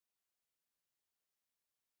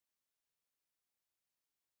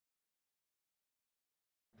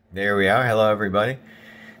There we are. Hello, everybody.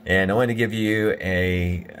 And I want to give you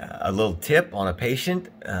a little tip on a patient.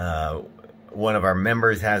 One of our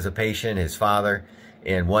members has a patient, his father,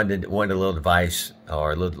 and wanted a little advice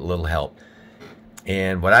or a little help.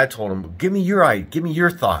 And what I told him, give me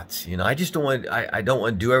your thoughts. You know, I just don't want I don't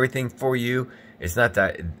want to do everything for you. It's not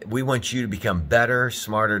that we want you to become better,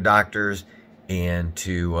 smarter doctors, and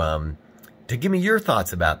to give me your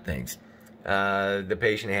thoughts about things. The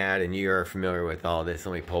patient had, and you are familiar with all this.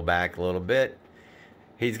 Let me pull back a little bit.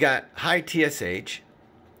 He's got high TSH,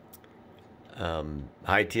 and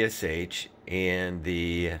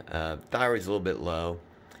the thyroid's a little bit low.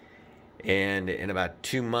 And in about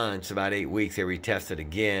 2 months, about 8 weeks, they retested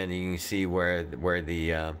again. And you can see where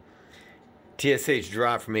the TSH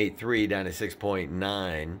dropped from 8.3 down to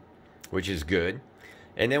 6.9, which is good.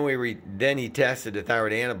 And then then he tested the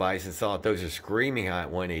thyroid antibodies and saw that those are screaming high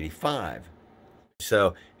at 185.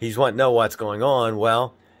 So he's wanting to know what's going on.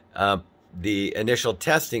 Well, the initial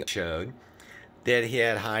testing showed that he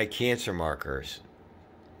had high cancer markers.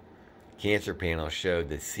 Cancer panel showed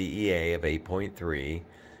the CEA of 8.3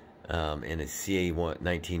 and a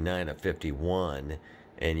CA19-9 of 51.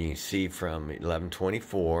 And you can see from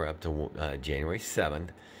 11/24 up to January 7th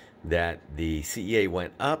that the CEA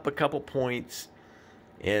went up a couple points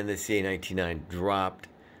and the CA19-9 dropped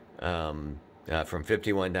from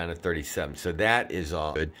 51 down to 37. So that is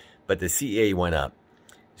all good, but the CEA went up.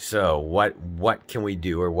 So what can we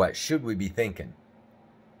do, or what should we be thinking?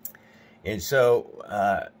 And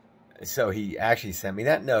so so he actually sent me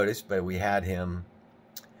that notice, but we had him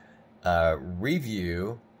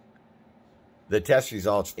review the test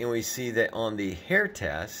results, and we see that on the hair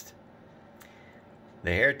test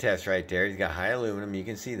right there, he's got high aluminum. You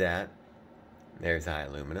can see that. There's high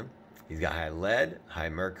aluminum. He's got high lead, high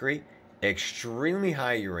mercury, extremely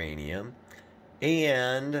high uranium,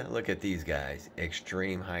 and look at these guys,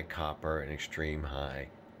 extreme high copper and extreme high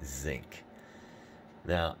zinc.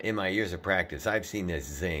 Now, in my years of practice, I've seen this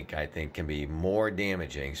zinc, I think, can be more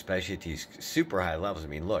damaging, especially at these super high levels. I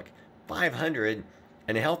mean, look, 500,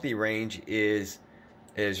 and a healthy range is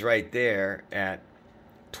right there at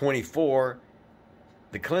 24.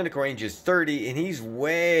 The clinical range is 30, and he's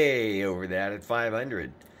way over that at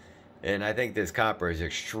 500. And I think this copper is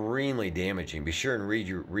extremely damaging. Be sure and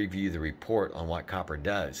review the report on what copper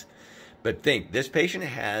does. But think, this patient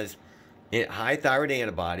has high thyroid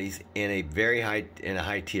antibodies and a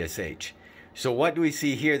high TSH. So what do we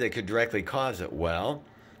see here that could directly cause it? Well,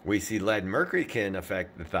 we see lead and mercury can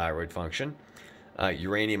affect the thyroid function.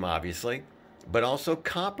 Uranium, obviously, but also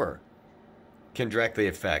copper can directly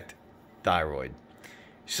affect thyroid.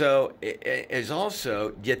 So it is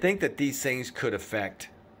also, do you think that these things could affect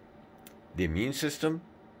the immune system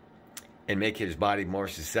and make his body more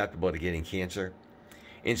susceptible to getting cancer?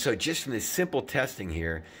 And so just from this simple testing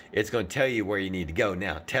here, it's going to tell you where you need to go.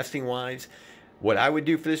 Now, testing-wise, what I would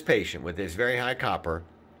do for this patient with this very high copper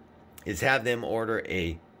is have them order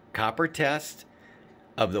a copper test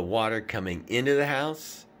of the water coming into the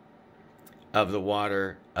house, of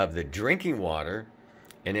the drinking water,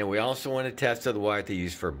 and then we also want to test of the water they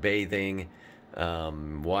use for bathing,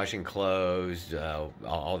 washing clothes,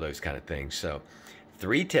 all those kind of things. So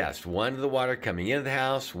 3 tests, 1 of the water coming into the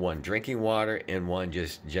house, 1 drinking water, and 1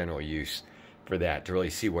 just general use for that to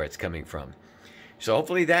really see where it's coming from. So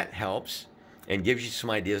hopefully that helps and gives you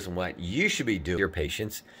some ideas on what you should be doing for your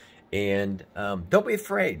patients. And don't be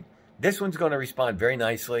afraid. This one's going to respond very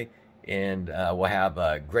nicely, and will have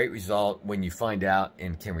a great result when you find out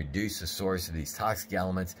and can reduce the source of these toxic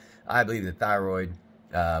elements. I believe the thyroid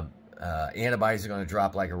antibodies are going to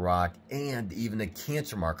drop like a rock, and even the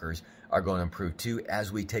cancer markers are going to improve too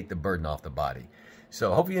as we take the burden off the body.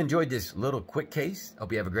 So hope you enjoyed this little quick case.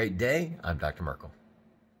 Hope you have a great day. I'm Dr. Merkel.